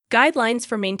Guidelines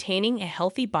for maintaining a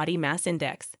healthy body mass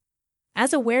index.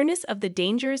 As awareness of the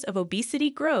dangers of obesity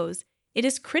grows, it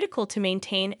is critical to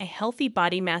maintain a healthy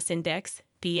body mass index,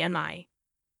 BMI.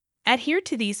 Adhere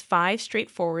to these 5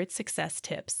 straightforward success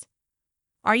tips.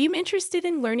 Are you interested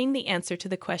in learning the answer to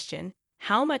the question,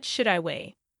 how much should I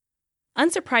weigh?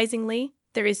 Unsurprisingly,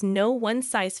 there is no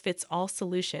one-size-fits-all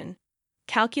solution.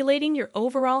 Calculating your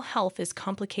overall health is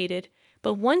complicated,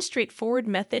 but one straightforward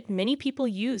method many people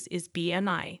use is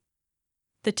BMI.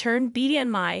 The term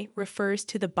BMI refers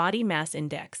to the body mass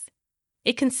index.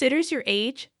 It considers your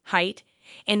age, height,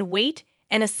 and weight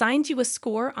and assigns you a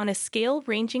score on a scale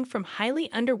ranging from highly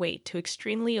underweight to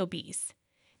extremely obese.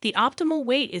 The optimal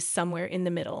weight is somewhere in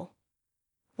the middle.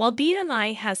 While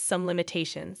BMI has some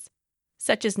limitations,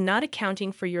 such as not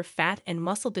accounting for your fat and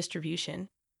muscle distribution,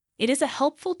 it is a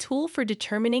helpful tool for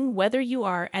determining whether you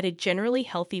are at a generally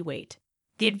healthy weight.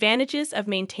 The advantages of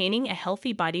maintaining a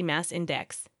healthy body mass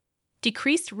index.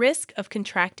 Decreased risk of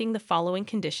contracting the following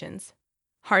conditions: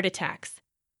 heart attacks,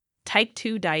 type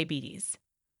 2 diabetes,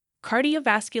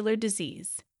 cardiovascular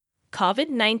disease,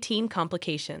 COVID-19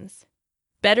 complications,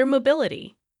 better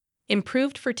mobility,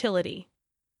 improved fertility,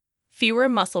 fewer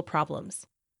muscle problems.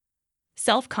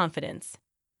 Self-confidence.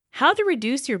 How to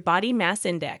reduce your body mass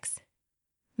index.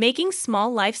 Making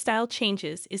small lifestyle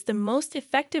changes is the most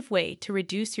effective way to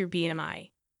reduce your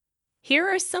BMI. Here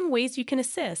are some ways you can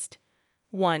assist.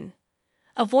 1.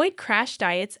 Avoid crash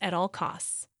diets at all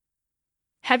costs.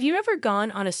 Have you ever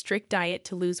gone on a strict diet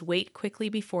to lose weight quickly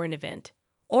before an event?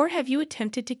 Or have you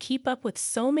attempted to keep up with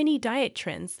so many diet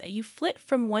trends that you flit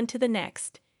from one to the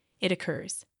next? It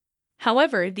occurs.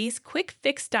 However, these quick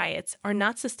fix diets are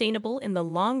not sustainable in the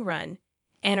long run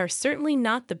and are certainly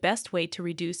not the best way to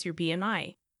reduce your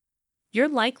BMI. You're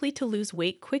likely to lose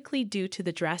weight quickly due to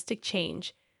the drastic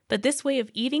change, but this way of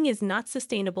eating is not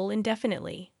sustainable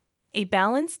indefinitely. A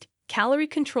balanced,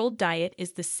 calorie-controlled diet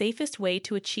is the safest way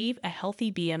to achieve a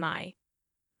healthy BMI.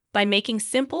 By making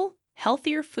simple,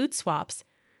 healthier food swaps,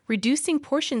 reducing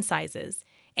portion sizes,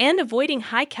 and avoiding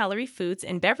high-calorie foods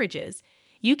and beverages,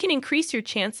 you can increase your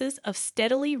chances of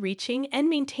steadily reaching and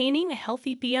maintaining a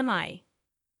healthy BMI.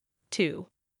 2.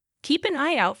 Keep an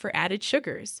eye out for added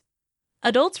sugars.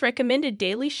 Adults' recommended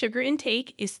daily sugar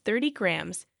intake is 30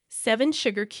 grams, 7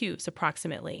 sugar cubes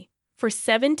approximately. For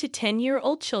 7 to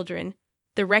 10-year-old children,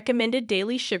 the recommended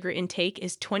daily sugar intake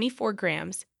is 24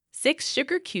 grams, 6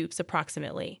 sugar cubes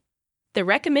approximately. The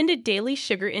recommended daily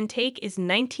sugar intake is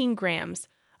 19 grams,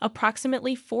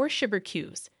 approximately 4 sugar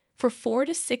cubes, for 4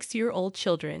 to 6-year-old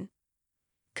children.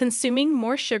 Consuming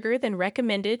more sugar than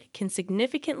recommended can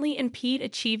significantly impede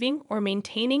achieving or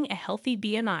maintaining a healthy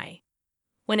BMI.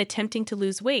 When attempting to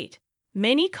lose weight,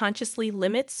 many consciously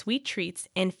limit sweet treats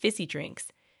and fizzy drinks,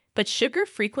 but sugar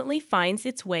frequently finds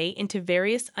its way into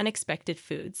various unexpected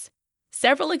foods.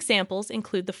 Several examples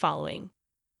include the following: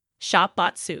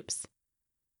 shop-bought soups,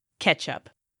 ketchup,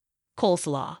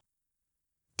 coleslaw,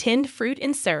 tinned fruit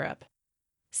and syrup,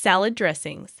 salad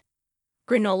dressings,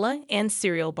 granola and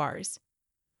cereal bars,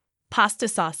 pasta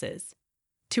sauces.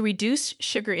 To reduce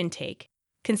sugar intake,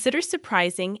 consider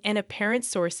surprising and apparent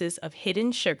sources of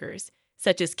hidden sugars,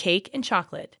 such as cake and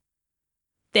chocolate.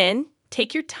 Then,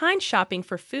 take your time shopping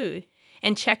for food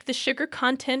and check the sugar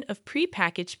content of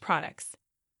prepackaged products.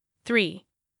 3.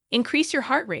 Increase your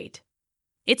heart rate.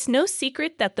 It's no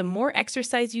secret that the more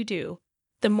exercise you do,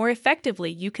 the more effectively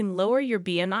you can lower your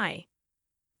BMI.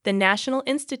 The National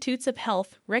Institutes of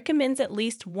Health recommends at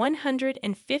least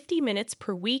 150 minutes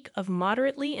per week of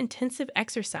moderately intensive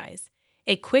exercise,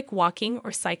 a quick walking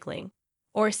or cycling,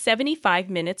 or 75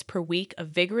 minutes per week of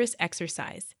vigorous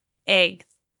exercise,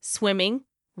 swimming,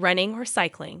 running, or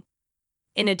cycling.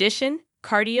 In addition,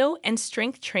 cardio and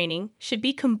strength training should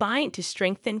be combined to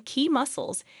strengthen key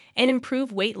muscles and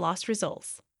improve weight loss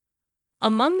results.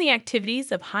 Among the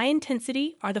activities of high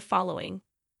intensity are the following: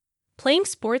 playing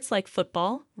sports like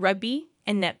football, rugby,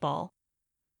 and netball,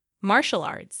 martial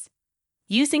arts,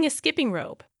 using a skipping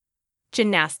rope,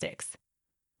 gymnastics,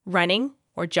 running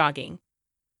or jogging,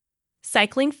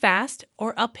 cycling fast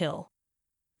or uphill,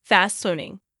 fast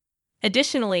swimming.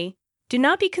 Additionally, do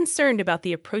not be concerned about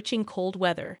the approaching cold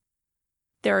weather.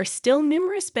 There are still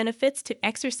numerous benefits to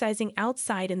exercising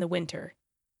outside in the winter,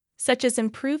 such as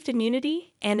improved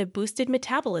immunity and a boosted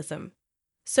metabolism,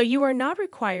 so you are not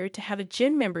required to have a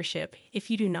gym membership if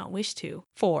you do not wish to.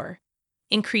 4.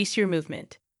 Increase your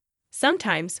movement.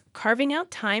 Sometimes, carving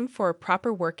out time for a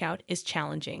proper workout is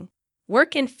challenging.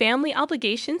 Work and family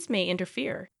obligations may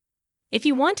interfere. If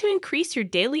you want to increase your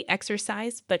daily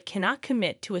exercise but cannot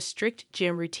commit to a strict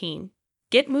gym routine,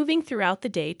 get moving throughout the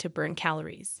day to burn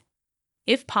calories.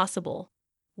 If possible,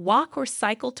 walk or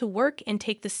cycle to work, and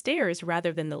take the stairs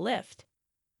rather than the lift.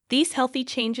 These healthy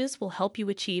changes will help you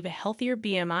achieve a healthier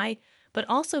BMI, but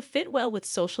also fit well with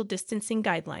social distancing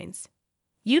guidelines.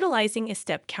 Utilizing a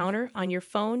step counter on your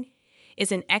phone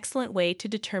is an excellent way to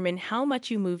determine how much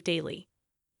you move daily.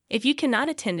 If you cannot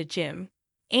attend a gym,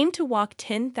 aim to walk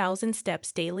 10,000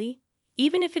 steps daily,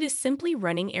 even if it is simply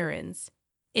running errands.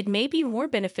 It may be more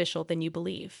beneficial than you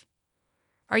believe.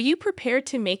 Are you prepared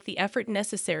to make the effort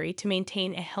necessary to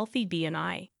maintain a healthy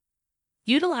BMI?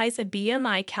 Utilize a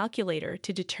BMI calculator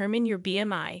to determine your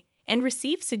BMI and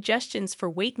receive suggestions for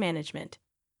weight management.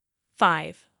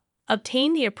 5.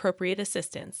 Obtain the appropriate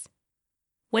assistance.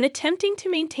 When attempting to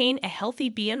maintain a healthy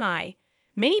BMI,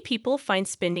 many people find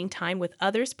spending time with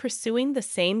others pursuing the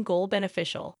same goal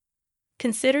beneficial.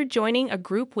 Consider joining a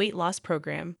group weight loss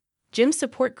program, gym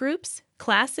support groups,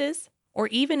 classes, or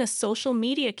even a social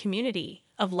media community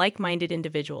of like-minded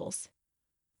individuals.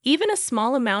 Even a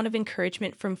small amount of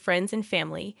encouragement from friends and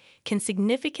family can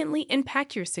significantly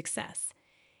impact your success.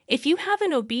 If you have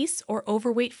an obese or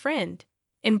overweight friend,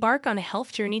 embark on a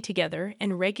health journey together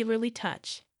and regularly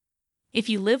touch. If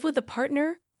you live with a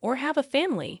partner or have a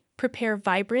family, prepare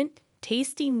vibrant,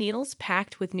 tasty meals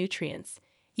packed with nutrients.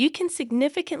 You can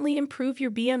significantly improve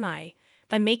your BMI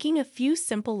by making a few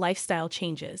simple lifestyle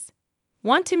changes.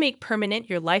 Want to make permanent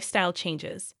your lifestyle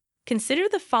changes? Consider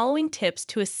the following tips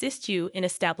to assist you in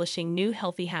establishing new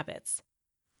healthy habits.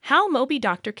 How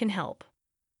MobiDoctor can help.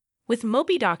 With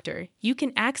MobiDoctor, you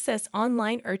can access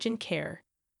online urgent care,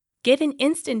 get an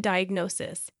instant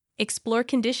diagnosis, explore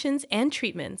conditions and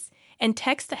treatments, and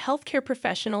text a healthcare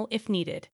professional if needed.